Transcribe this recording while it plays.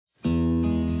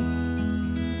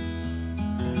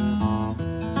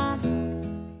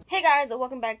Hey guys,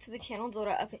 welcome back to the channel,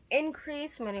 Daughter of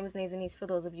Increase. My name is NayDenise for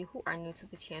those of you who are new to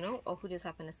the channel or who just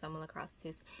happen to stumble across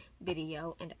this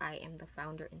video, and I am the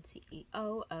founder and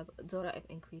CEO of Daughter of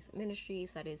Increase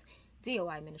Ministries, that is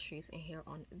DOI Ministries, and here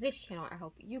on this channel I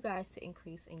help you guys to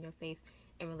increase in your faith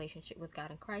and relationship with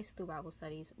God and Christ through Bible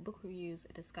studies, book reviews,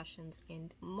 discussions,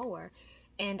 and more.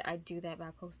 And I do that by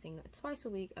posting twice a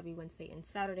week, every Wednesday and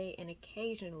Saturday, and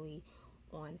occasionally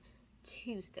on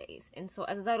Tuesdays. And so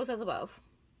as the title says above,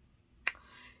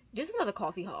 just another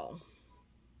coffee haul,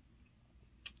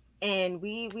 and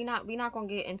we not gonna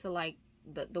get into like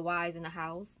the whys in the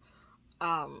house.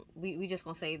 We just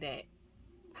gonna say that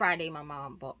Friday my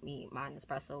mom bought me my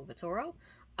Nespresso Vertuo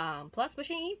Plus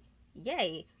machine.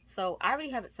 Yay! So I already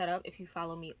have it set up. If you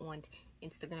follow me on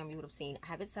Instagram, you would have seen I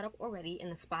have it set up already in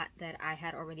the spot that I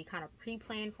had already kind of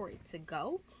pre-planned for it to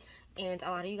go. And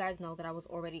a lot of you guys know that I was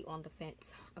already on the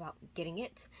fence about getting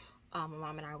it. My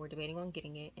mom and I were debating on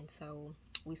getting it, and so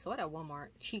we saw it at Walmart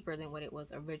cheaper than what it was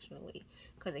originally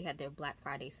because they had their Black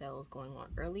Friday sales going on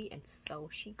early, and so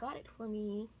she got it for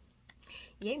me.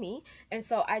 Yay me. And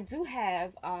so I do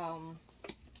have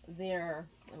their,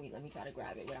 let me try to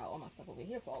grab it without all my stuff over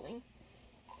here falling.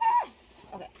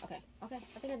 Okay, I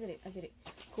think I did it.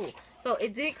 Cool. So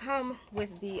it did come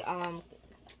with the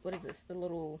what is this, the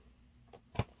little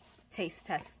taste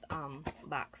test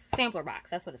box, sampler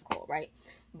box, that's what it's called, right?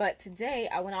 But today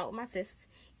I went out with my sis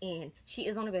and she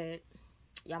is on the bed.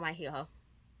 Y'all might hear her.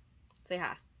 Say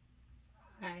hi.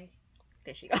 Hi.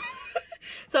 There she go.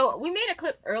 So we made a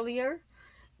clip earlier,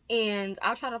 and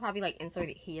I'll try to probably like insert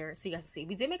it here so you guys can see.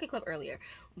 We did make a clip earlier,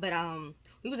 but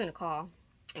we was in the car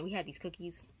and we had these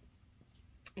cookies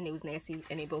and it was nasty,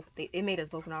 and it made us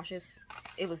both nauseous.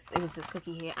 It was this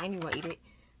cookie here. I didn't even want to eat it.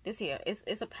 This here,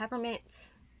 it's a peppermint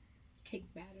cake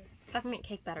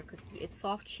batter cookie. It's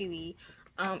soft, chewy.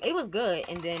 It was good,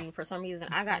 and then for some reason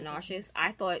I got nauseous.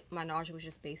 I thought my nausea was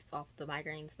just based off the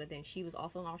migraines, but then she was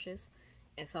also nauseous,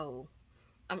 and so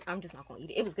I'm just not gonna eat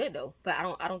it. It was good though, but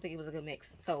I don't think it was a good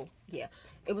mix. So yeah,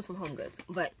 it was from Home Goods.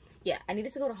 But yeah, I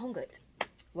needed to go to Home Goods.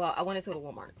 Well, I wanted to go to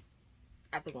Walmart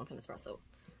after going to Nespresso.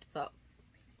 So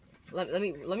let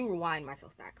me rewind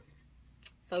myself back.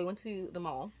 So we went to the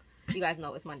mall. You guys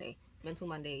know it's Monday, Mental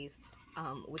Mondays.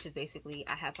 Which is basically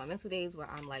I have my mental days where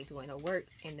I'm like doing her work,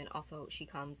 and then also she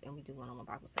comes and we do one-on-one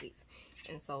Bible studies.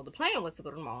 And so the plan was to go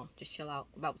to the mall, just chill out,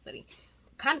 Bible study.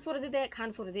 Kind of sort of did that, kind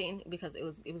of sort of didn't, because it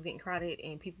was getting crowded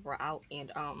and people were out,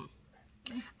 and I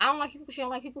don't like people, she don't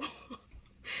like people.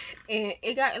 And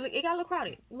it got a little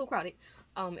crowded,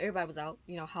 everybody was out,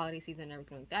 you know, holiday season and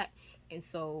everything like that. And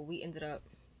so we ended up,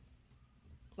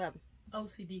 what?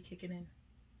 OCD kicking in.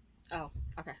 Oh,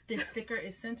 okay. This sticker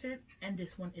is centered and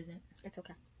this one isn't. It's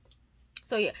okay.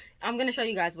 So yeah, I'm gonna show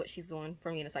you guys what she's doing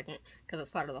for me in a second because it's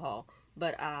part of the haul.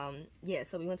 But yeah,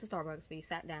 so we went to Starbucks, we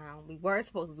sat down, we were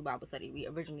supposed to do Bible study. We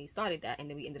originally started that, and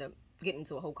then we ended up getting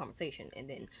into a whole conversation, and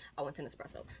then I went to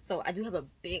Nespresso. So I do have a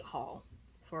big haul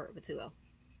for Vertuo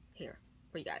here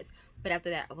for you guys. But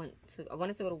after that, I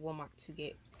wanted to go to Walmart to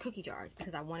get cookie jars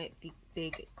because I wanted the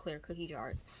big clear cookie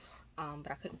jars.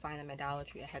 But I couldn't find them at Dollar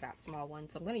Tree. I had got small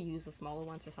ones, so I'm going to use the smaller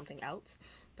ones for something else.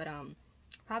 But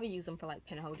probably use them for like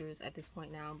pen holders at this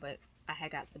point now, but I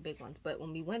had got the big ones. But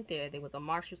when we went there was a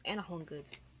Marshalls and a Home Goods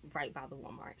right by the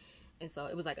Walmart, and so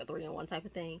it was like a 3-in-1 type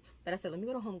of thing. But I said, let me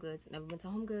go to Home Goods. Never went to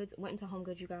Home Goods. Went into Home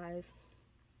Goods, you guys.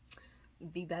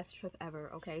 The best trip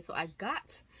ever. Okay, so I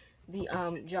got the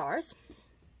jars.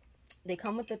 They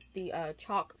come with the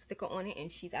chalk sticker on it,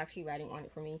 and she's actually writing on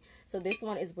it for me. So this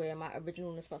one is where my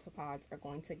original Nespresso pods are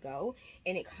going to go,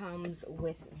 and it comes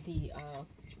with the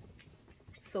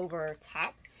silver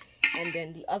top, and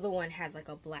then the other one has like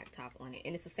a black top on it,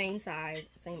 and it's the same size,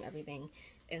 same everything.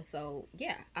 And so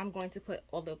yeah, I'm going to put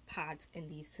all the pods in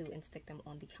these two and stick them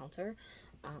on the counter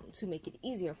to make it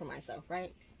easier for myself,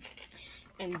 right?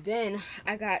 And then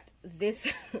I got this.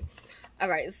 All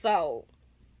right, so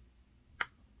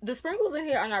the sprinkles in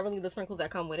here are not really the sprinkles that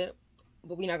come with it,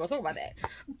 but we're not gonna talk about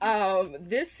that.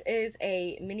 This is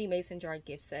a mini mason jar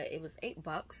gift set. It was $8,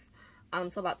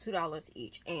 so about $2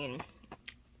 each. And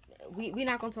we're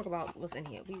not gonna talk about what's in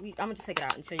here. I'm gonna just take it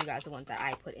out and show you guys the ones that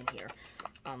I put in here,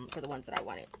 for the ones that I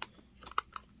wanted.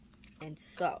 And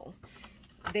so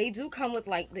they do come with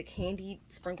like the candied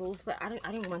sprinkles, but I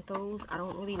didn't want those. I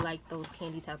don't really like those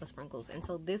candy type of sprinkles. And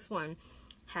so this one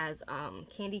has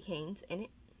candy canes in it.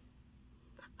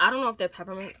 I don't know if they're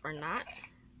peppermints or not.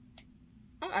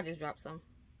 Oh, I just dropped some.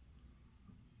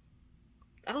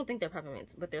 I don't think they're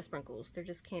peppermints, but they're sprinkles. They're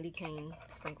just candy cane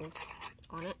sprinkles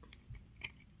on it.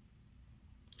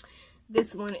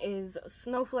 This one is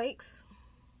snowflakes.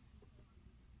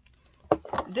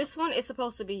 This one is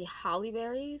supposed to be holly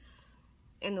berries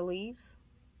in the leaves.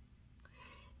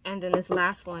 And then this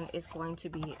last one is going to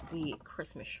be the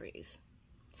Christmas trees.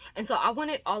 And so I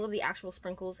wanted all of the actual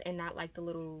sprinkles and not like the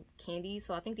little candies.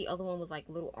 So I think the other one was like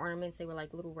little ornaments. They were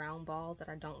like little round balls that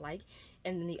I don't like.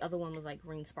 And then the other one was like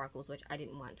green sparkles, which I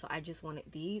didn't want. So I just wanted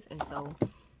these. And so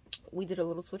we did a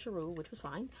little switcheroo, which was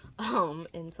fine.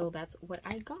 And so that's what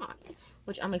I got,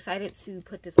 which I'm excited to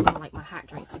put this on like my hot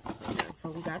drinks and stuff like that. So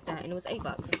we got that, and it was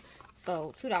 $8.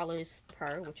 So $2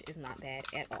 per, which is not bad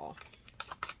at all.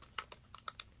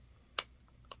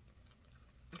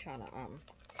 I'm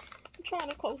trying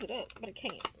to close it up, but I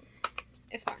can't.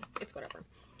 It's fine. It's whatever.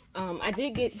 I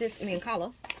did get this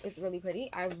Mancala. It's really pretty.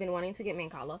 I've been wanting to get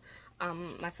Mancala.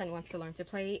 My son wants to learn to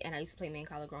play, and I used to play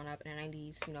Mancala growing up in the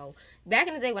 90s. You know, back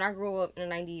in the day when I grew up in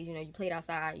the 90s, you know, you played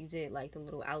outside. You did like the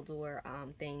little outdoor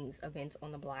things, events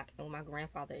on the block. And when my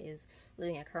grandfather is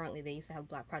living at currently, they used to have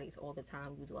block parties all the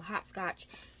time. We do a hopscotch,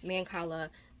 Mancala,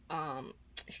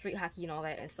 street hockey and all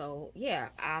that. And so yeah,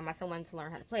 my son wanted to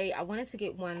learn how to play. I wanted to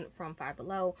get one from Five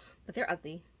Below, but they're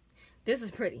ugly. This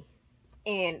is pretty.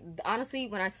 And honestly,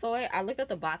 when I saw it, I looked at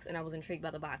the box and I was intrigued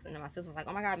by the box. And then my sister was like,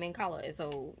 oh my god, Mancala. And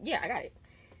so yeah, I got it.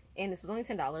 And this was only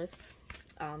 $10.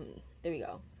 There we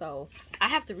go. So I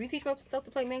have to reteach myself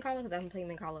to play Mancala because I haven't played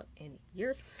Mancala in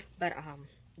years. But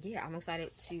yeah, I'm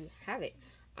excited to have it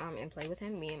and play with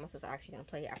him. Me and my sister are actually gonna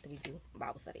play after we do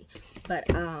Bible study. But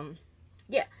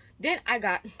yeah, then I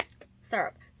got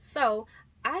syrup. So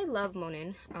I love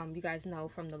Monin. You guys know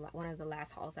from one of the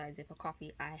last hauls that I did for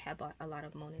coffee, I have bought a lot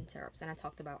of Monin syrups, and I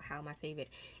talked about how my favorite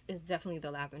is definitely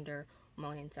the lavender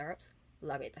Monin syrups.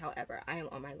 Love it. However, I am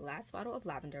on my last bottle of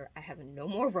lavender. I have no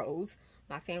more rose.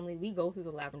 My family, we go through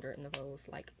the lavender and the rose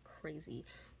like crazy.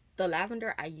 The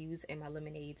lavender I use in my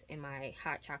lemonades, in my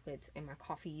hot chocolates, in my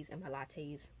coffees, in my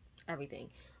lattes, everything.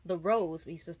 The rose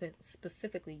we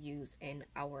specifically use in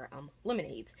our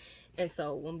lemonades. And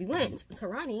so when we went,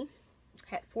 Tarani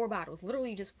had 4 bottles,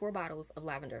 literally just 4 bottles of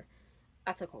lavender.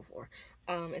 I took all 4.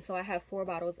 And so I have 4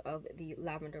 bottles of the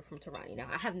lavender from Tarani. Now,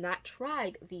 I have not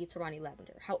tried the Tarani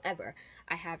lavender. However,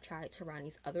 I have tried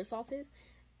Tarani's other sauces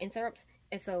and syrups.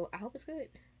 And so I hope it's good.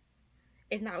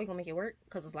 If not, we're going to make it work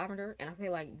because it's lavender. And I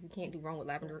feel like you can't do wrong with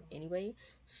lavender anyway.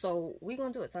 So we're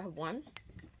going to do it. So I have 1,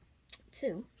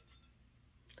 2,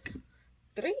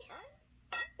 3.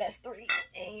 That's 3.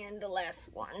 And the last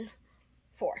one,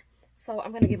 4. So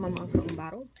I'm going to give my mom her own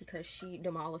bottle because she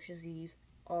demolishes these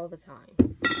all the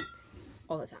time.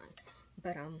 All the time.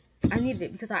 But I needed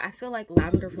it because I feel like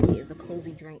lavender for me is a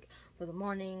cozy drink for the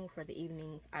morning, for the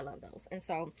evenings. I love those. And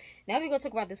so now we're going to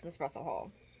talk about this Nespresso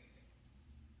haul.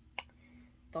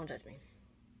 Don't judge me.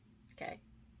 Okay?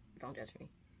 Don't judge me.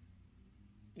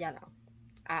 Yeah, no.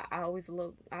 I always a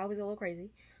little crazy.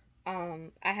 I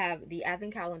have the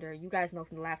advent calendar. You guys know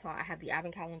from the last haul, I have the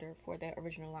advent calendar for the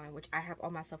original line, which I have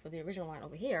all my stuff for the original line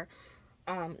over here.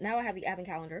 Now I have the advent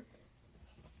calendar.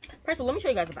 First of all, let me show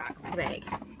you guys the bag.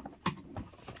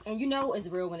 And you know it's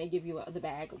real when they give you the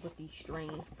bag with the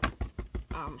string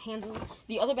handle.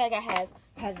 The other bag I have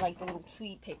has like the little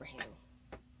tweed paper handle,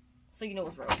 so you know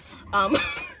it's real.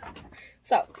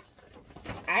 So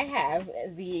I have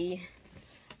the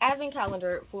advent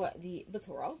calendar for the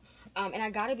Vertuo. And I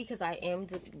got it because I am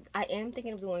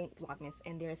thinking of doing Vlogmas,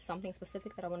 and there's something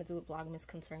specific that I want to do with Vlogmas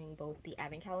concerning both the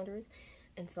advent calendars,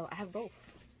 and so I have both.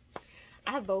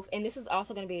 And this is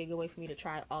also going to be a good way for me to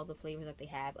try all the flavors that they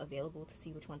have available to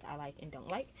see which ones I like and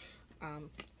don't like.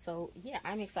 So yeah,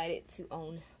 I'm excited to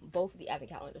own both of the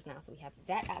advent calendars now. So we have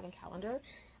that advent calendar.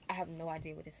 I have no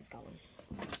idea where this is going.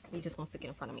 We just gonna stick it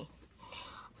in front of me.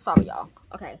 Sorry, y'all.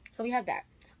 Okay, so we have that.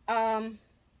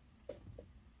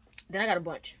 Then I got a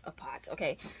bunch of pots.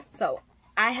 Okay, so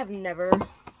I have never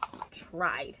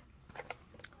tried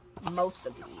most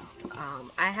of these.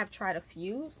 I have tried a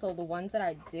few, so the ones that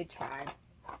I did try,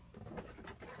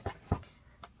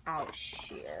 I'll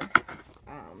share.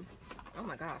 Oh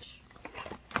my gosh,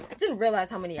 I didn't realize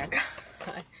how many I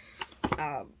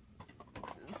got.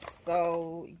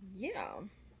 So yeah,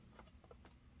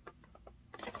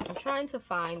 I'm trying to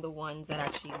find the ones that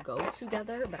actually go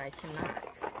together, but I cannot.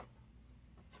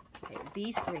 Okay,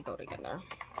 these 3 go together.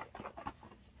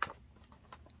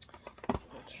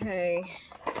 Okay,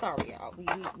 sorry y'all.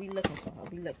 We looking for her.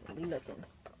 We looking.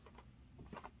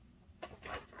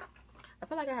 I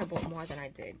feel like I had bought more than I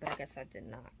did, but I guess I did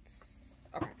not.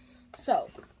 Okay, so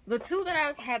the 2 that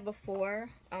I've had before,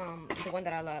 the one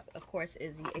that I love, of course,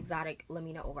 is the exotic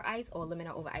Lamina over ice, or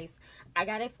Lamina over ice. I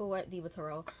got it for the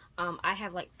Vertuo. I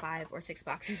have like 5 or 6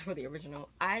 boxes for the original.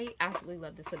 I absolutely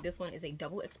love this, but this one is a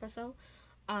double espresso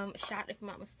shot, if I'm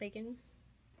not mistaken.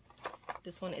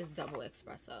 This one is double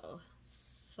espresso.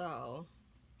 So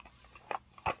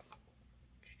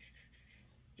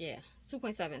yeah,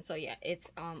 2.7. So yeah, it's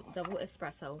double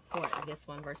espresso for this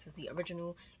one versus the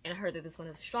original, and I heard that this one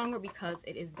is stronger because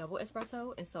it is double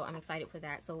espresso, and so I'm excited for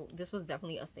that. So this was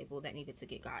definitely a staple that needed to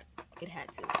get got. It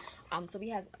had to. So we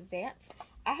have that.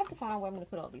 I have to find where I'm gonna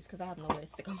put all these because I have nowhere to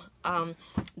stick them.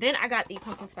 Then I got the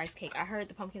pumpkin spice cake. I heard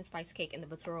the pumpkin spice cake in the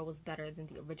Vertuo was better than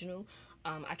the original.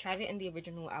 I tried it in the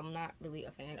original. I'm not really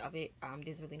a fan of it.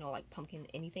 There's really no like pumpkin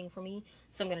anything for me,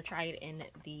 so I'm gonna try it in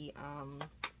the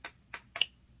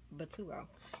Vertuo.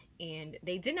 And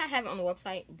they did not have it on the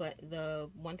website, but the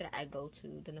one that I go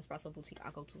to, the Nespresso boutique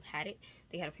I go to, had it.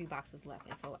 They had a few boxes left,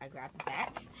 and so I grabbed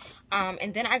that.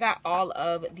 And then I got all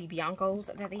of the Biancos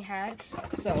that they had.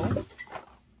 So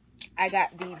I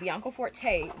got the Bianco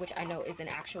Forte, which I know is an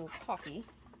actual coffee.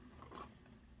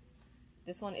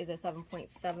 This one is a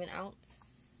 7.7 ounce.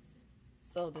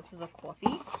 So this is a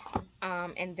coffee.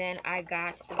 And then I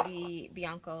got the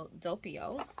Bianco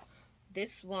Doppio.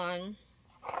 This one,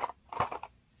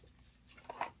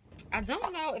 I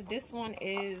don't know if this one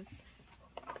is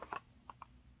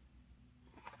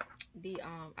the,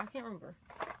 I can't remember.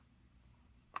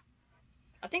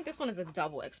 I think this one is a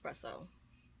double espresso.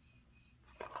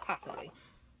 Possibly.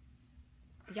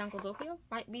 Bianco Doppio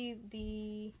might be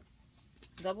the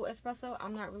double espresso.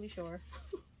 I'm not really sure.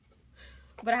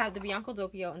 But I have the Bianco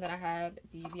Doppio, and then I have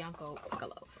the Bianco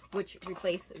Piccolo, which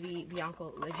replaced the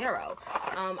Bianco Leggero.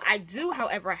 I do,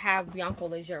 however, have Bianco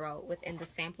Leggero within the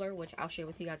sampler, which I'll share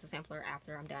with you guys the sampler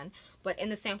after I'm done. But in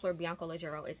the sampler, Bianco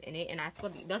Leggero is in it, and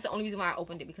that's the only reason why I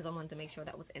opened it, because I wanted to make sure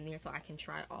that was in there so I can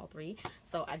try all three.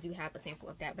 So I do have a sample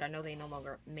of that, but I know they no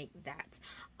longer make that.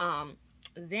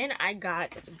 Then I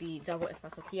got the double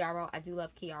espresso Chiaro. I do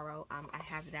love Chiaro. I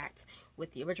have that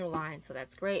with the original line, so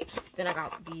that's great. Then I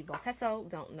got the Voltesso.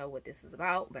 Don't know what this is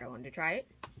about, but I wanted to try it.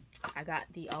 I got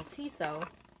the Altiso.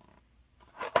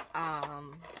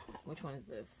 Which one is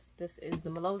this? This is the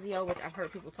Melozio, which I've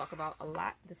heard people talk about a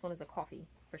lot. This one is a coffee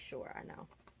for sure. I know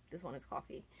this one is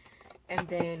coffee. And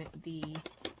then the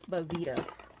Bavita.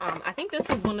 I think this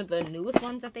is one of the newest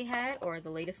ones that they had, or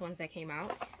the latest ones that came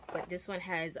out. But this one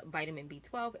has vitamin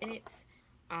B12 in it.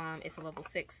 It's a level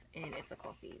 6, and it's a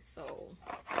coffee. So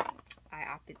I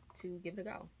opted to give it a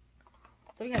go.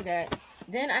 So we have that.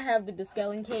 Then I have the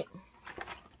descaling kit,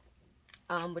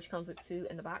 which comes with 2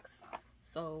 in the box.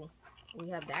 So we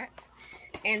have that.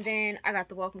 And then I got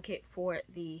the welcome kit for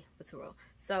the Vertuo.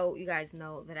 So you guys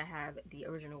know that I have the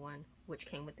original one, which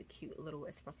came with the cute little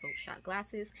espresso shot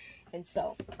glasses. And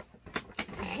so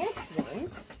this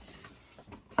one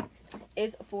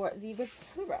is for the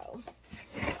Vertuo.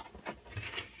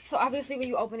 So obviously when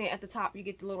you open it at the top, you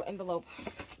get the little envelope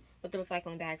with the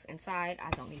recycling bags inside. I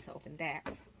don't need to open that.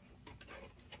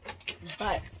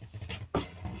 But,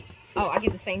 oh, I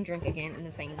get the same drink again in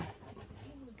the same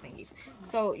thingies.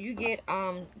 So you get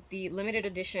the limited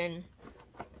edition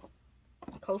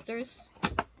coasters,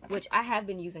 which I have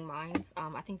been using mine.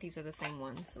 I think these are the same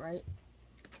ones, right?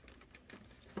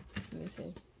 Let me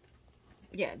see.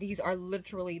 Yeah, these are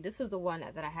literally, this is the one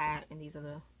that I had, and these are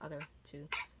the other 2.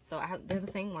 So they're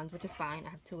the same ones, which is fine. I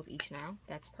have 2 of each now.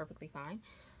 That's perfectly fine.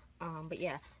 But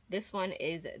yeah, this one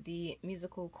is the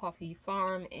Musical Coffee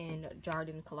Farm in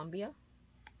Jardin, Colombia.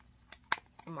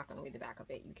 I'm not going to read the back of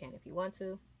it. You can if you want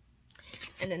to.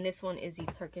 And then this one is the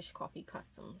Turkish Coffee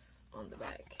Customs on the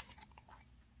back.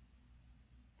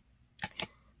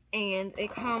 And it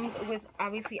comes with,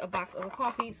 obviously, a box of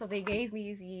coffee. So they gave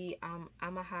me the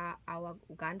Amaha Awa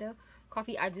Uganda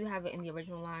coffee. I do have it in the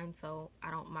original line, so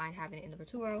I don't mind having it in the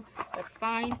Vertuo. That's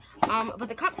fine. But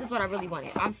the cups is what I really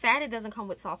wanted. I'm sad it doesn't come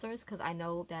with saucers, because I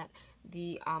know that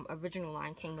the original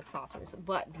line came with saucers.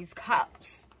 But these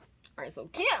cups are so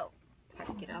cute. I have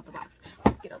to get it out the box.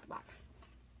 Get out the box.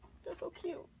 They're so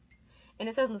cute. And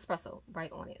it says Nespresso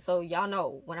right on it. So y'all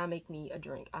know when I make me a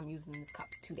drink, I'm using this cup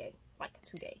today. Like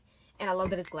today. And I love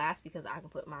that it's glass, because I can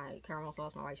put my caramel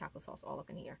sauce, my white chocolate sauce all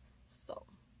up in here. So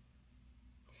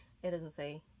it doesn't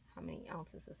say how many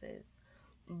ounces this is,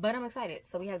 but I'm excited.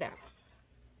 So we have that.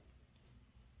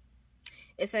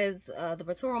 It says the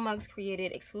Vertuo mugs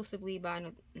created exclusively by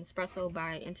Nespresso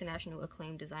by international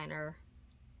acclaimed designer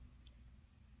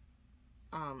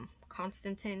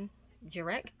Konstantin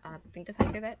Jirek. I think that's how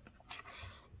you say that.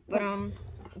 But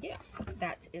yeah,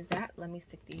 that is that. Let me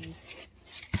stick these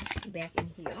back in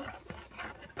here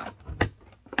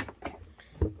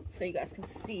so you guys can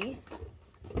see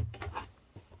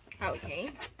how it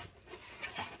came.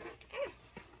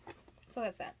 So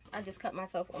that's that. I just cut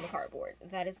myself on the cardboard.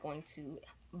 That is going to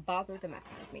bother the mess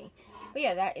out of me. But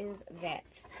yeah, that is that.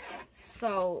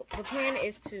 So the plan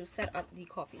is to set up the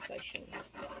coffee station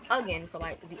again for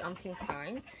like the umpteenth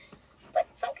time, but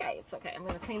it's okay. It's okay. I'm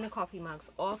gonna clean the coffee mugs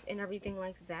off and everything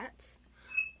like that.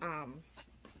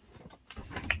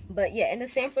 But yeah, in the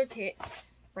sampler kit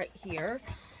right here,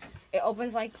 it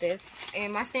opens like this.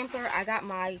 And my sampler, I got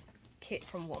my kit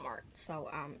from Walmart. So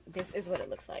this is what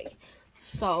it looks like.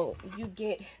 So you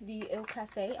get the Il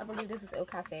Cafe. I believe this is Il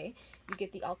Cafe. You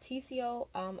get the Alticio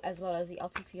as well as the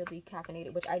Altipio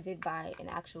decaffeinated, which I did buy an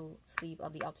actual sleeve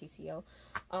of the Alticio.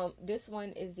 This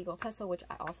one is the Voltesso, which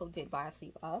I also did buy a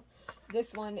sleeve of.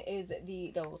 This one is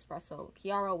the Espresso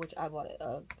Chiaro, which I bought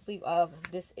a sleeve of.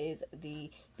 This is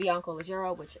the Bianco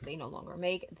Leggero, which they no longer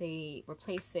make. They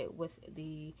replaced it with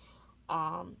the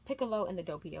Piccolo and the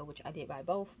Doppio, which I did buy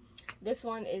both. This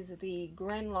one is the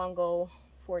Gran Longo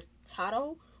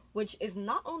Fortato, which is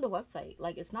not on the website.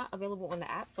 Like, it's not available on the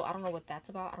app, so I don't know what that's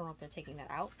about. I don't know if they're taking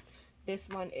that out. This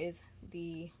one is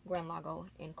the Gran Lago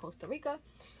in Costa Rica.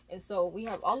 And so we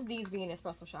have all of these being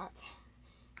espresso shots.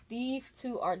 These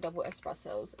two are double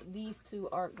espressos. These two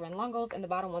are Gran Longos, and the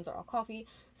bottom ones are all coffee.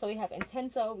 So we have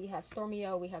Intenso, we have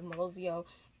Stormio, we have Melozio,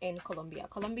 and Colombia.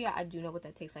 Colombia, I do know what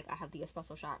that tastes like. I have the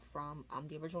espresso shot from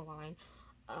the original line.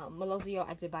 Melozio,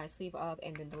 I did buy a sleeve of,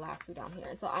 and then the last two down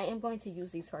here. So I am going to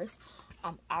use these first,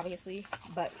 obviously,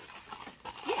 but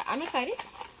yeah, I'm excited.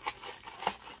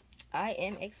 I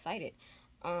am excited.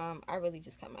 I really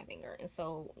just cut my finger, and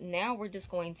so now we're just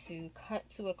going to cut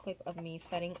to a clip of me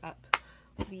setting up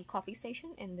the coffee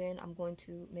station, and then I'm going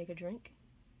to make a drink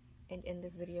and end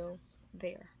this video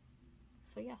there.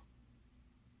 So yeah.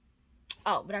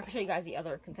 Oh, but I can show you guys the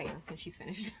other container since she's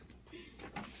finished.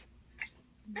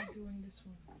 I'm doing this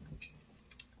one.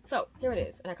 So here it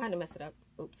is, and I kind of messed it up.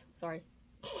 Oops, sorry.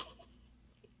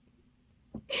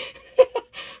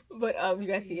 But you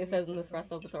guys see it says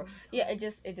Nespresso Vertuo. Yeah, it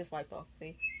just wiped off.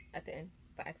 See, at the end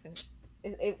by accident.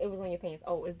 It was on your pants.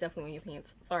 Oh, it's definitely on your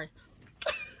pants. Sorry.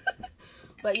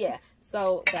 But yeah,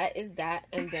 so that is that,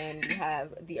 and then we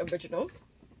have the original.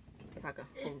 If I can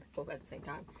hold both at the same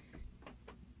time.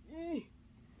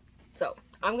 So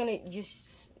I'm gonna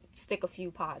just stick a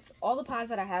few pods. All the pods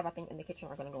that I have, I think, in the kitchen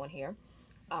are gonna go in here.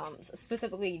 So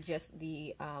specifically just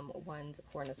the ones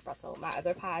for Nespresso. My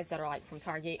other pods that are like from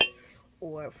Target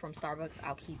or from Starbucks,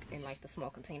 I'll keep in like the small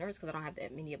containers because I don't have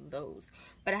that many of those.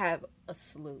 But I have a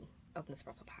slew of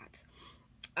Nespresso pods.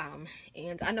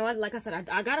 And I know, like I said,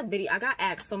 I got a video. I got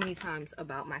asked so many times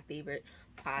about my favorite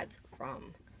pods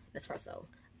from Nespresso.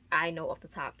 I know off the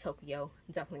top, Tokyo,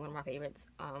 definitely one of my favorites.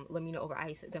 Lamino over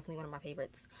Ice, definitely one of my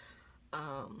favorites.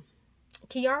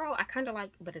 Chiaro, I kind of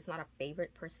like, but it's not a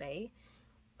favorite per se.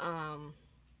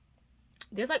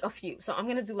 There's like a few, so I'm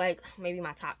gonna do like maybe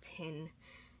my top 10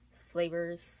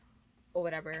 flavors or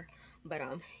whatever. But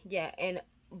yeah, and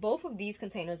both of these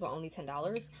containers were only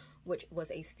 $10, which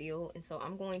was a steal. And so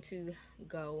I'm going to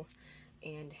go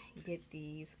and get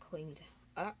these cleaned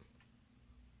up.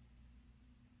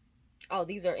 Oh,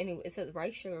 these are, anyway, it says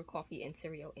rice, sugar, coffee, and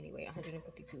cereal anyway.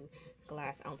 152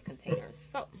 glass ounce containers.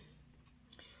 So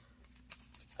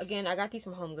again, I got these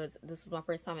from Home Goods. This was my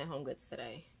first time at Home Goods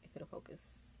today. If it'll focus.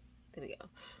 There we go.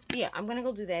 But yeah, I'm gonna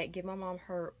go do that. Give my mom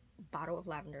her bottle of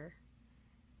lavender,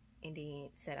 and then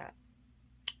set up.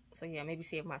 So yeah, maybe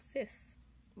see if my sis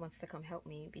wants to come help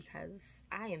me, because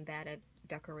I am bad at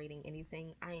decorating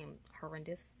anything. I am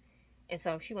horrendous. And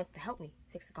so if she wants to help me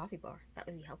fix the coffee bar, that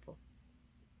would be helpful.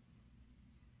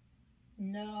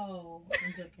 No,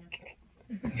 I'm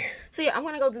joking. So yeah, I'm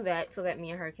gonna go do that so that me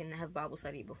and her can have Bible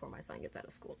study before my son gets out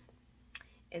of school.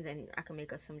 And then I can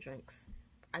make us some drinks.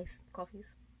 Iced coffees.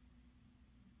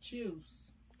 Juice.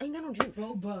 I ain't got no juice.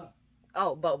 Boba.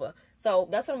 Oh, boba. So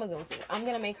that's what I'm gonna do. I'm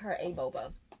gonna make her a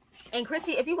boba. And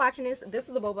Chrissy, if you're watching this, this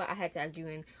is the boba I had tagged you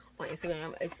in on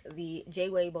Instagram. It's the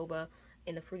J-Way boba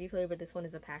in the fruity flavor. This one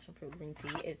is a passion fruit green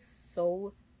tea. It's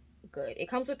so good. It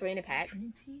comes with 3 in a pack.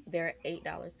 Green tea? They're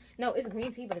 $8. No, it's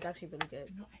green tea, but it's actually really good.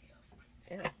 No, I love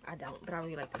green tea. Yeah, I don't, but I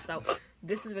really like this. So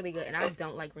this is really good, and I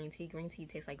don't like green tea. Green tea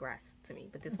tastes like grass to me,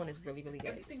 but this one is really, really good.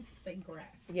 Everything tastes like grass.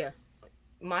 Yeah,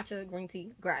 matcha, green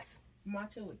tea, grass.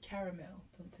 Matcha with caramel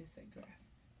don't taste like grass.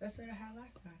 That's what I had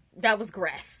last time. That was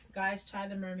grass. Guys, try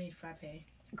the mermaid frappe.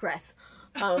 Grass.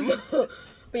 But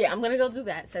yeah, I'm gonna go do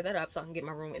that, set that up so I can get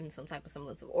my room in some type of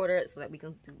semblance of order so that we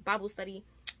can do Bible study,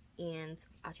 and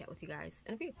I'll chat with you guys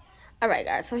in a few. Alright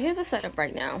guys, so here's the setup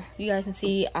right now. You guys can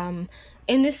see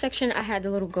in this section I had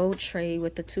the little gold tray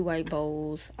with the 2 white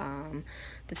bowls,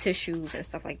 the tissues and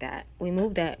stuff like that. We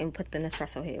moved that and put the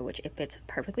Nespresso here, which it fits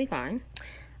perfectly fine.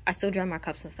 I still dry my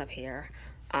cups and stuff here.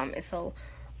 And so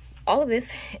all of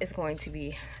this is going to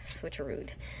be switcherooed.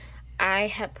 I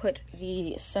have put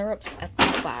the syrups at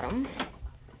the bottom.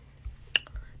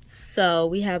 So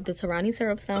we have the Tarani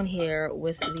syrups down here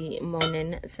with the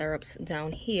Monin syrups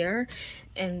down here.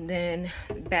 And then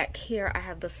back here, I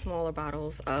have the smaller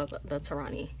bottles of the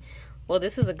Tarani. Well,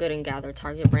 this is a Good and Gather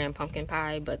Target brand pumpkin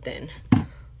pie, but then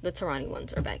the Tarani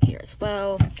ones are back here as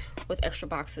well with extra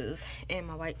boxes and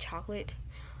my white chocolate.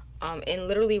 And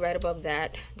literally right above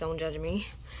that, don't judge me,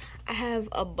 I have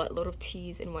a buttload of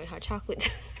teas and white hot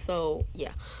chocolate. So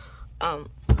yeah,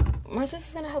 my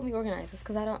sister's gonna help me organize this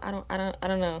because I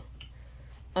don't know.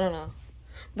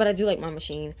 But I do like my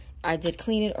machine. I did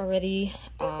clean it already.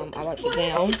 I wiped it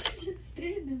down.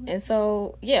 And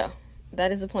so yeah,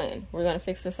 that is the plan. We're gonna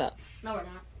fix this up. No, we're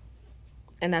not.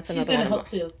 And that's another one. Help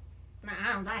too.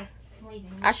 Nah, bye.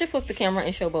 I should flip the camera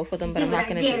and show both of them, but I'm not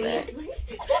gonna do that.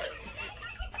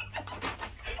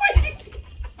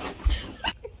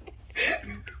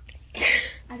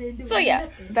 So yeah,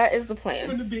 that is the plan.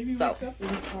 When the baby So wakes up, it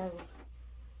was horrible.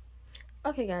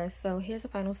 okay guys, so here's the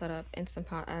final setup. Instant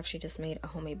Pot. I actually just made a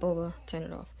homemade boba. Turn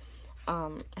it off. I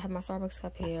have my Starbucks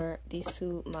cup here, these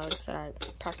two mugs that I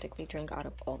practically drink out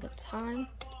of all the time.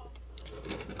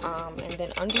 And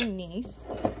then underneath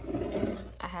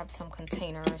I have some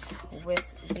containers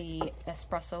with the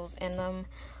espressos in them,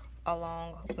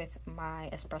 along with my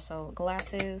espresso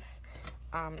glasses.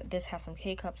 This has some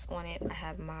K-cups on it. I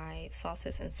have my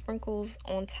sauces and sprinkles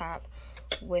on top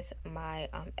with my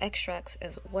extracts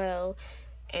as well,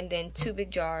 and then 2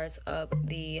 big jars of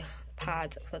the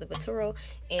pods for the Vertuo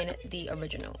and the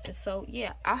original. And so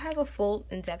yeah, I'll have a full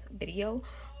in-depth video,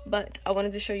 but I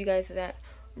wanted to show you guys that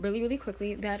really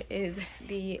quickly. That is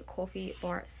the coffee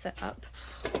bar setup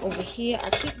over here.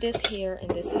 I keep this here and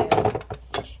this here,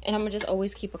 and I'm gonna just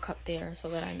always keep a cup there so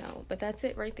that I know. But that's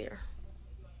it right there.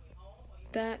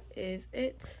 That is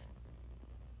it.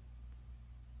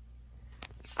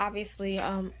 Obviously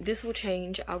this will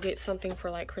change. I'll get something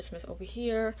for like Christmas over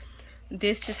here.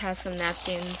 This just has some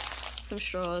napkins, some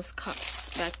straws,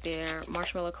 cups back there,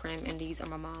 marshmallow creme, and these are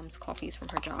my mom's coffees from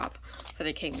her job for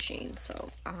the cake machine. So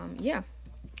yeah,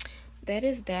 that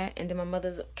is that. And then my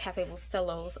mother's Cafe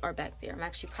Bustellos are back there. I'm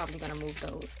actually probably gonna move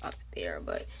those up there,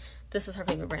 but this is her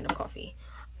favorite brand of coffee.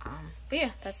 But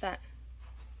yeah, that's that.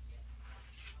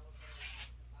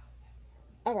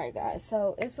 Alright guys,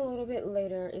 so it's a little bit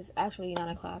later. It's actually 9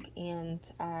 o'clock, and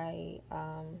I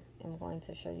am going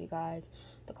to show you guys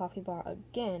the coffee bar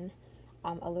again,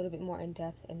 a little bit more in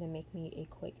depth, and then make me a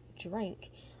quick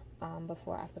drink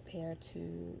before I prepare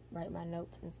to write my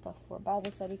notes and stuff for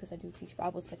Bible study, because I do teach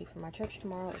Bible study for my church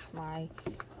tomorrow. It's my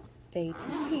day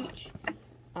to teach,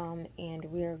 and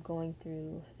we're going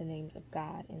through the names of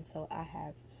God. And so I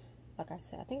have, like I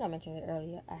said, I think I mentioned it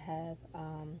earlier, I have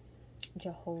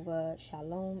Jehovah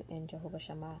Shalom and Jehovah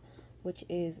Shammah, which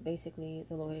is basically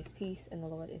the Lord is peace and the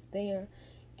Lord is there.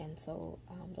 And so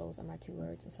those are my 2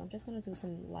 words. And so I'm just going to do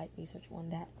some light research on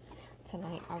that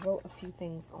tonight. I wrote a few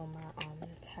things on my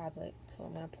tablet, so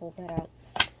I'm going to pull that out.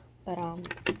 But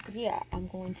yeah, I'm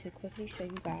going to quickly show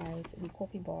you guys the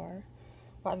coffee bar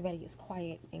while everybody gets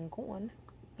quiet and gone.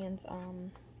 And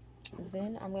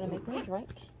then I'm going to make me a drink,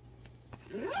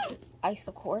 ice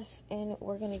of course, and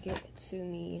we're gonna get to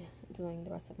me doing the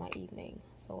rest of my evening.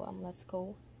 So let's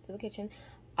go to the kitchen.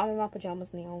 I'm in my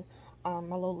pajamas now, my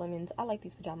little lemons. I like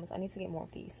these pajamas. I need to get more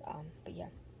of these. But yeah,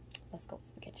 let's go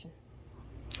to the kitchen.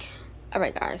 All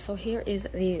right guys, so here is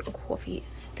the coffee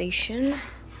station,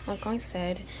 like I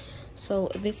said. So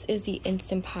this is the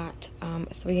Instant Pot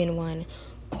 3-in-1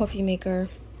 coffee maker.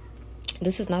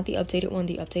 This is not the updated one.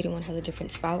 The updated one has a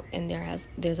different spout, and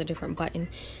there's a different button.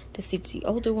 This is the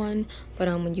older one, but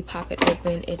when you pop it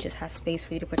open, it just has space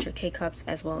for you to put your K-cups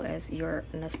as well as your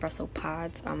Nespresso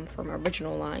pods from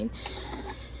original line.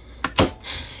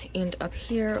 And up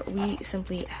here, we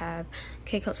simply have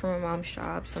K-cups from my mom's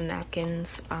job, some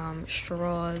napkins,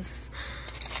 straws,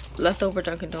 leftover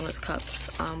Dunkin' Donuts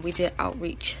cups. We did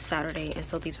outreach Saturday, and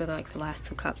so these were like the last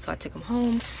 2 cups, so I took them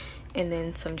home. And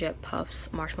then some Jet Puffs,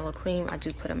 marshmallow cream. I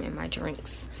do put them in my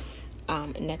drinks.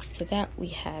 Next to that, we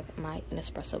have my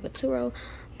Nespresso Vertuo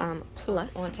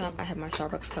Plus. On top, I have my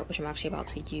Starbucks cup, which I'm actually about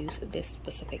to use this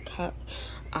specific cup.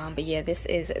 But yeah, this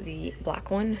is the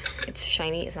black one. It's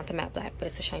shiny. It's not the matte black, but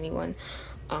it's a shiny one.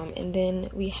 And then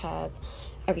we have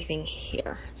everything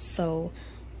here. So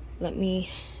let me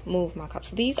move my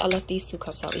cups. I left these 2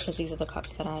 cups out because these are the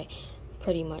cups that I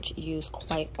pretty much use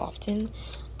quite often.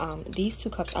 These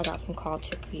 2 cups I got from Call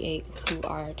to Create, who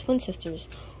are twin sisters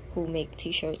who make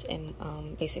t-shirts and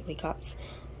basically cups.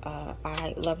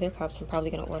 I love their cups. I'm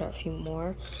probably gonna order a few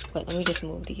more, but let me just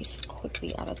move these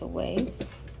quickly out of the way.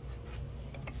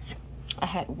 I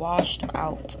had washed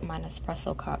out my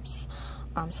Nespresso cups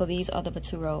So these are the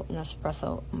Vertuo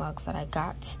Nespresso mugs that I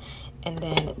got, and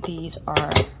then these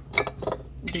are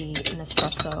the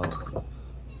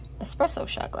espresso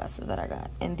shot glasses that I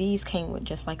got, and these came with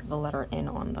just like the letter N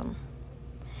on them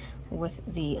with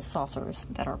the saucers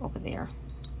that are over there.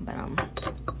 But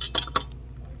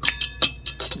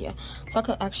yeah, so I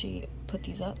could actually put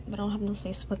these up, but I don't have no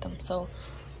space to put them, so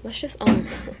let's just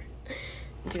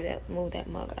do that, move that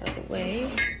mug out of the way.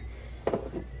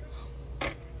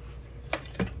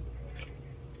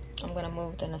 I'm gonna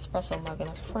move the Nespresso mug in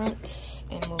the front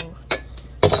and move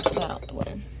that out the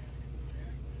way.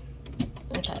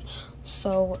 Okay,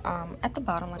 so at the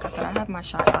bottom, like I said, I have my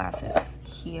shot glasses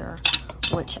here,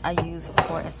 which I use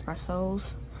for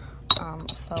espressos.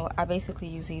 So I basically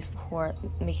use these for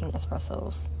making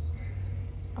espressos.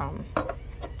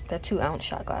 They're 2-ounce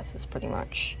shot glasses pretty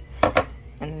much.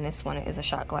 And this one is a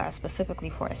shot glass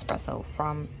specifically for espresso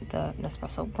from the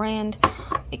Nespresso brand.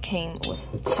 It came with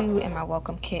 2 in my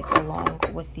welcome kit along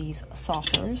with these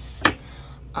saucers.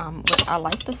 Which I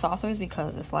like the saucers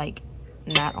because it's like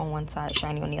matte on one side,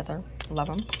 shiny on the other. Love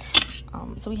them.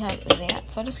 So we have that.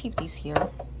 So I just keep these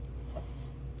here.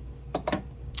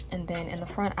 And then in the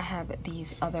front, I have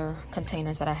these other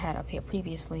containers that I had up here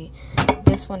previously.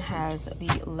 This one has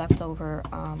the leftover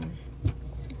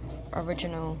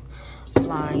original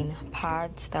line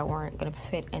pods that weren't going to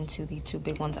fit into the 2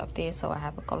 big ones up there. So I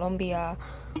have a Colombia,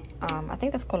 I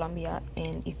think that's Colombia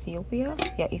and Ethiopia.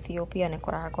 Yeah, Ethiopia,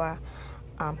 Nicaragua.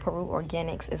 Peru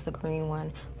Organics is the green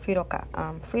one.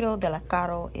 Frito de la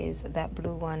Caro is that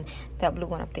blue one. That blue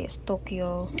one up there is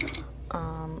Tokyo.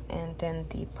 And then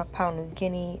the Papua New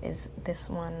Guinea is this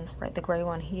one, right? The gray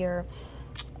one here.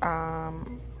 I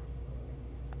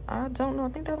don't know. I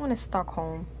think that one is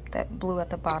Stockholm. That blue at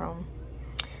the bottom.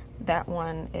 That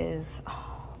one is, I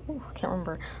can't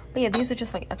remember. But yeah, these are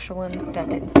just like extra ones that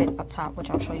didn't fit up top, which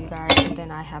I'll show you guys. And then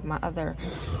I have my other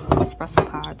espresso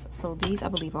pods. So these, I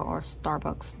believe, are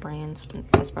Starbucks brands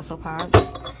espresso pods.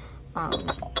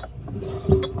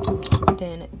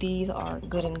 Then these are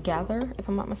Good and Gather, if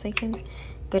I'm not mistaken.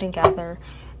 Good and Gather.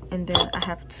 And then I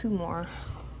have 2 more.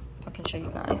 If I can show you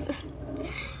guys.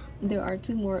 There are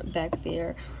 2 more back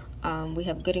there. We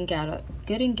have Good and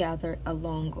Gather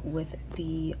along with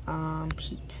the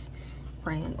Pete's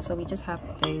brand. So we just have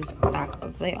those back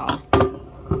there.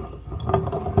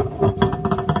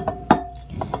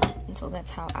 And so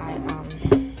that's how I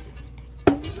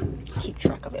keep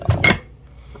track of it all.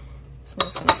 So I'm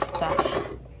just gonna stack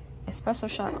espresso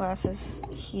shot glasses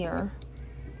here,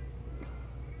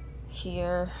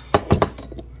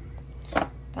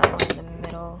 that one in the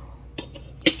middle,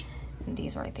 and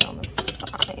these right there on the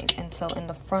side. And so in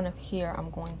the front of here, I'm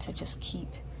going to just keep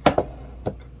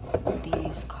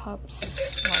these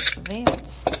cups like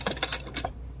this.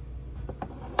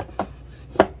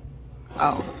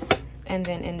 Oh, and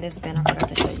then in this bin, I forgot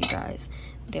to show you guys,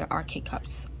 there are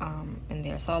K-cups in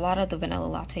there. So a lot of the vanilla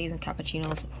lattes and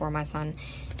cappuccinos for my son,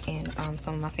 and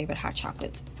some of my favorite hot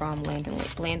chocolates from Land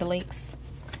O'Lakes.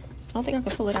 I don't think I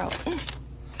can pull it out.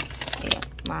 Yeah,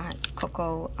 my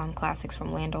cocoa classics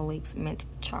from Land O'Lakes mint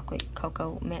chocolate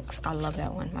cocoa mix. I love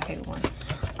that one, my favorite one.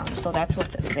 So that's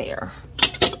what's there.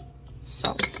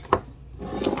 So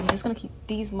I'm just gonna keep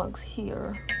these mugs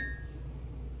here.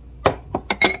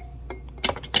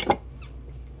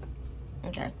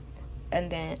 Okay,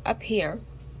 and then up here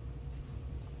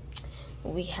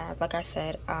we have, like I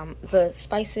said, the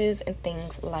spices and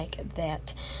things like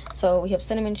that. So we have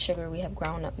cinnamon sugar, we have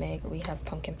ground nutmeg, we have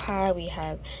pumpkin pie, we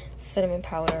have cinnamon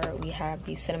powder, we have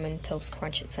the cinnamon toast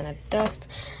crunch cinnamon dust.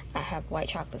 I have white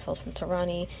chocolate sauce from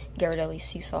Torani, Ghirardelli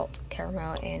sea salt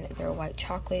caramel, and their white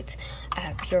chocolate. I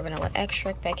have pure vanilla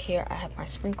extract back here. I have my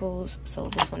sprinkles.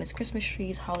 So this one is Christmas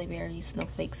trees, holly berries,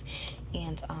 snowflakes,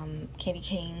 and candy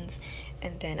canes.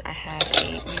 And then I have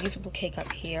a reusable cake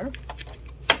up here.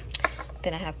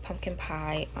 Then I have pumpkin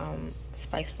pie,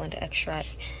 spice blend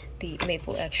extract, the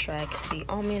maple extract, the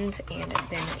almonds, and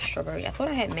then strawberry. I thought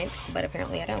I had mint, but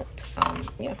apparently I don't.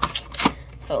 Yeah.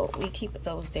 So we keep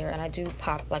those there, and I do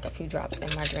pop like a few drops in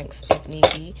my drinks if need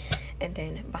be. And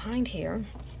then behind here,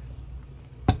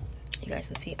 you guys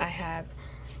can see I have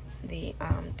the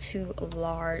 2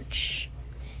 large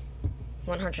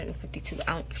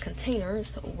 152-ounce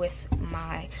containers with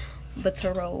my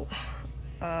Vertuo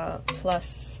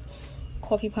Plus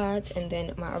coffee pods, and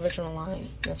then my original line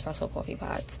Nespresso coffee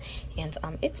pods. And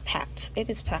it's packed. It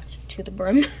is packed to the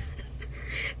brim.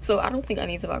 So I don't think I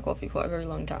need to buy coffee for a very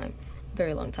long time.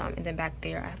 And then back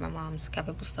there I have my mom's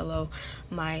Cafe Bustelo,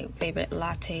 my favorite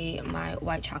latte, my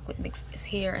white chocolate mix is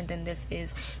here. And then this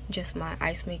is just my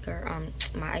ice maker,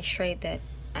 my ice tray that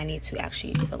I need to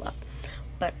actually fill up.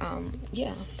 But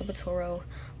yeah, the Vertuo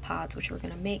pods, which we're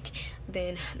gonna make.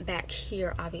 Then back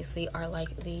here obviously are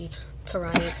like the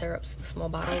Torani syrups, the small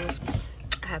bottles.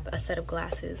 I have a set of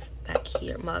glasses back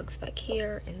here, mugs back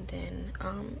here, and then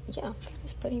yeah,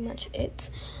 that's pretty much it.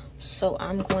 So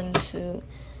I'm going to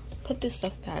put this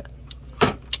stuff back,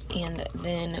 and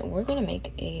then we're gonna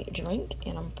make a drink,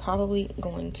 and I'm probably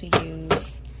going to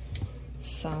use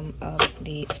some of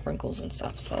the sprinkles and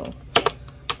stuff. So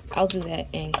I'll do that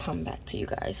and come back to you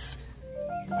guys.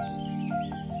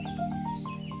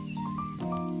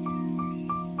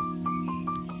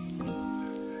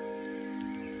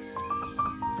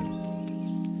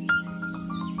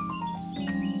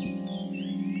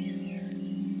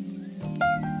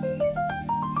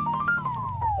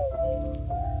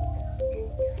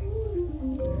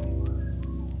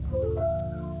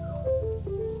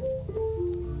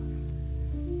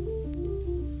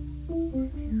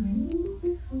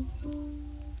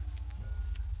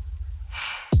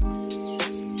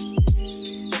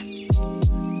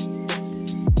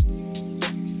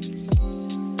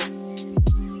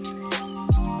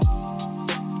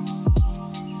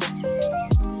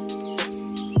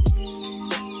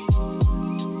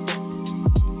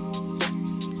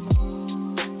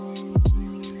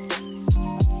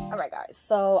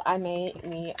 So I made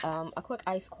me a quick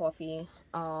iced coffee,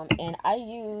 and I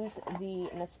used the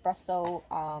Nespresso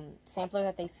sampler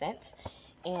that they sent,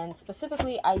 and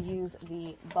specifically I used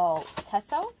the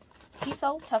Voltesso,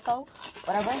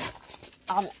 whatever.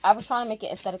 I was trying to make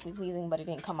it aesthetically pleasing, but it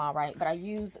didn't come out right. But I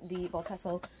used the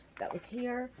Voltesso that was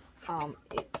here.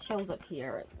 It shows up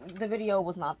here. The video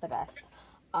was not the best.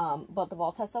 But the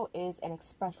Voltesso is an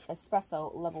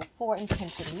espresso level 4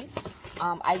 intensity.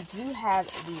 I do have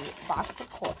the box of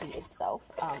coffee itself.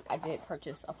 I did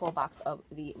purchase a full box of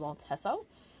the Voltesso,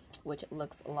 which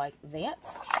looks like that.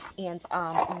 And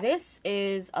this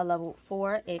is a level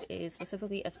 4. It is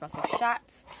specifically espresso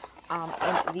shots. And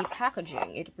the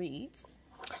packaging, it reads,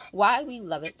 "Why we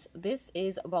love it. This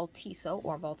is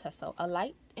Voltesso, a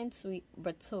light and sweet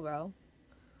Vertuo,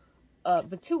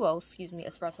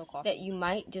 espresso coffee that you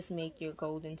might just make your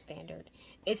golden standard.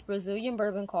 Its Brazilian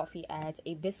bourbon coffee adds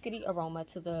a biscuity aroma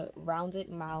to the rounded,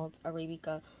 mild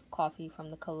Arabica coffee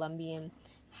from the Colombian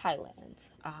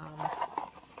highlands."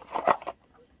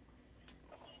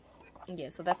 Yeah,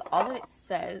 so that's all that it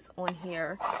says on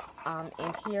here.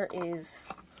 And here is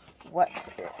what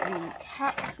the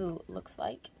capsule looks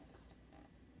like.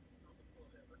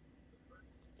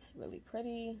 It's really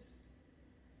pretty.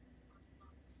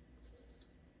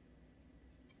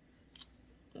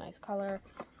 Nice color.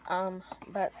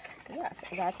 But yes,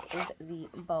 that is the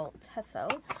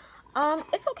Voltesso.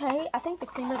 It's okay. I think the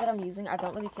creamer that I'm using, I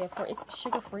don't really care for. It's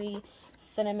sugar-free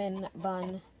cinnamon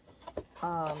bun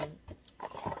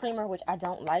creamer, which I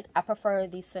don't like. I prefer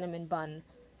the cinnamon bun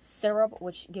syrup,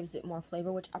 which gives it more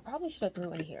flavor, which I probably should have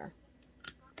threw in here.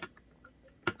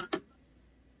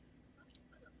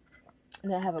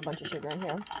 And then I have a bunch of sugar in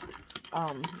here.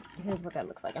 Here's what that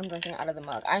looks like. I'm drinking out of the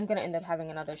mug. I'm gonna end up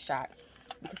having another shot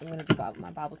because I'm gonna do my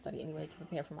Bible study anyway to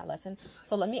prepare for my lesson.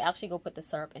 So let me actually go put the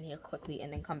syrup in here quickly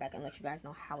and then come back and let you guys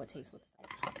know how it tastes with it.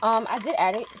 I did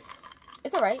add it.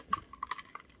 It's alright.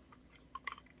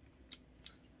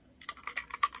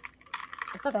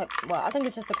 It's not that well. I think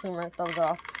it's just the creamer throws it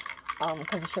off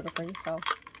because it's sugar free. So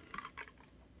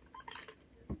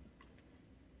a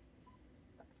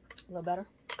little better.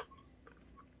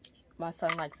 My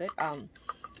son likes it.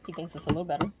 He thinks it's a little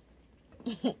better.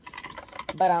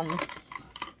 But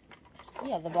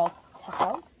yeah, the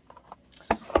Voltesso.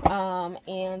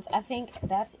 And I think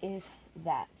that is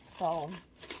that. So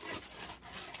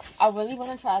I really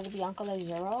want to try the Bianco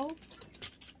Leggero,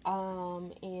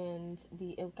 and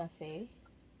the El Café,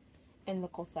 and the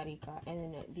Costa Rica,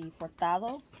 and the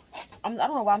Furtado. I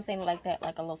don't know why I'm saying it like that,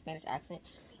 like a little Spanish accent.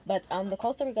 But the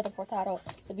Costa Rica, the Furtado,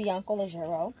 the Bianco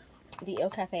Leggero, the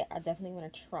El Café, I definitely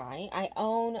want to try. I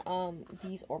own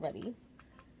these already.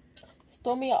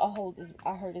 Stormy Hold is,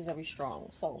 I heard, is very strong.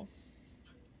 So,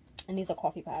 and these are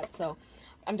coffee pods. So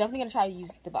I'm definitely gonna try to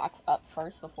use the box up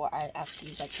first before I actually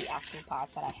use like the actual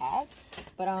pods that I have.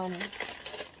 But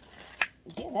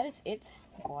yeah, that is it,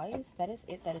 guys. That is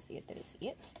it.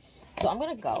 So I'm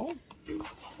gonna go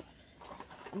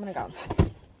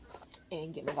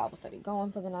and get my Bible study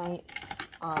going for the night.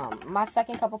 My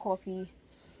second cup of coffee,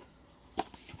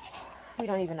 we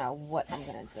don't even know what I'm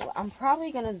gonna do. I'm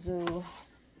probably gonna do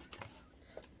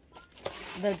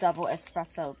the double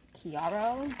espresso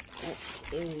Chiaro,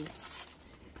 which is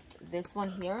this one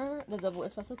here, the double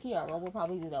espresso Chiaro. We'll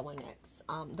probably do that one next.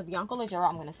 The Bianco Leggero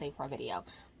I'm gonna save for a video,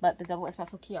 but the double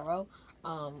espresso Chiaro,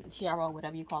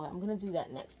 whatever you call it, I'm gonna do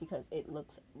that next because it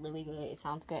looks really good. It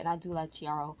sounds good, and I do like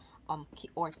Chiaro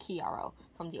or Chiaro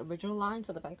from the original line.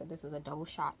 So the fact that this is a double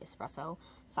shot espresso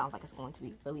sounds like it's going to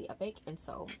be really epic. And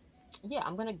so yeah,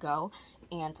 I'm gonna go,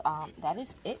 and that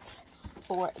is it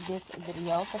for this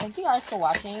video. So thank you guys for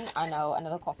watching. I know,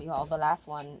 another coffee haul, the last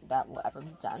one that will ever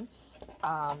be done.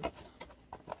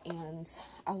 And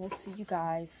I will see you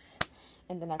guys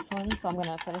in the next one. So I'm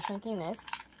gonna finish drinking this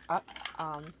up,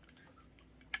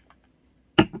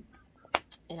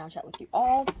 and I'll chat with you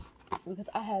all because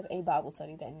I have a Bible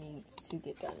study that needs to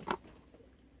get done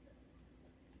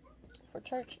for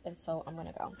church, and so I'm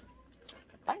gonna go.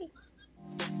 Bye.